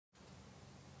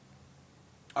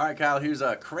All right, Kyle, here's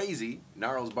Crazy,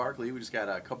 Gnarls Barkley. We just got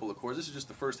a couple of chords. This is just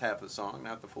the first half of the song,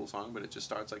 not the full song, but it just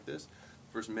starts like this.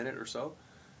 First minute or so.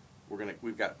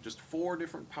 We've got just 4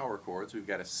 different power chords. We've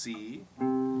got a C,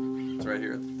 it's right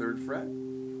here at the 3rd fret.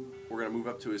 We're going to move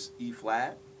up to his E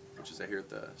flat, which is right here at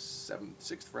the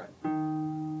 6th fret.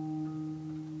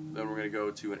 Then we're going to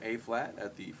go to an A flat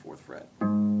at the 4th fret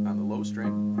on the low string.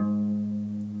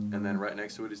 And then right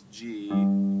next to it is G,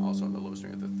 also on the low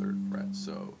string at the 3rd fret.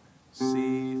 So C,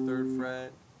 3rd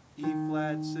fret, E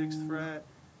flat, 6th fret,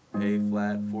 A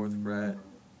flat, 4th fret,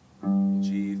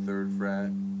 G, 3rd fret.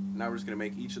 Now we're just going to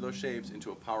make each of those shapes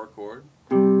into a power chord.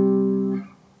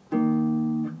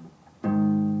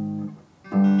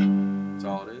 That's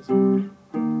all it is. 2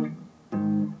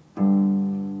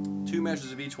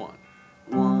 measures of each one.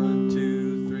 1,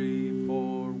 2, 3,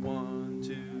 4, 1,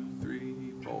 2,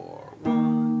 3, 4,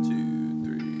 1, 2,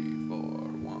 3, 4,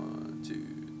 1,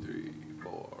 2, 3,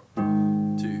 4,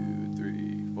 2,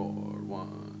 3, 4,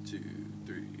 1, 2,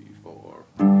 3, 4,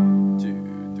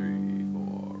 2, 3,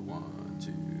 4, 1,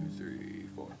 2, 3,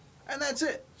 4. And that's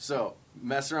it. So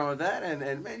mess around with that,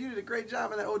 and man, you did a great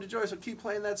job in that Ode to Joy, so keep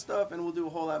playing that stuff, and we'll do a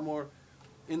whole lot more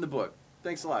in the book.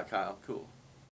 Thanks a lot, Kyle. Cool.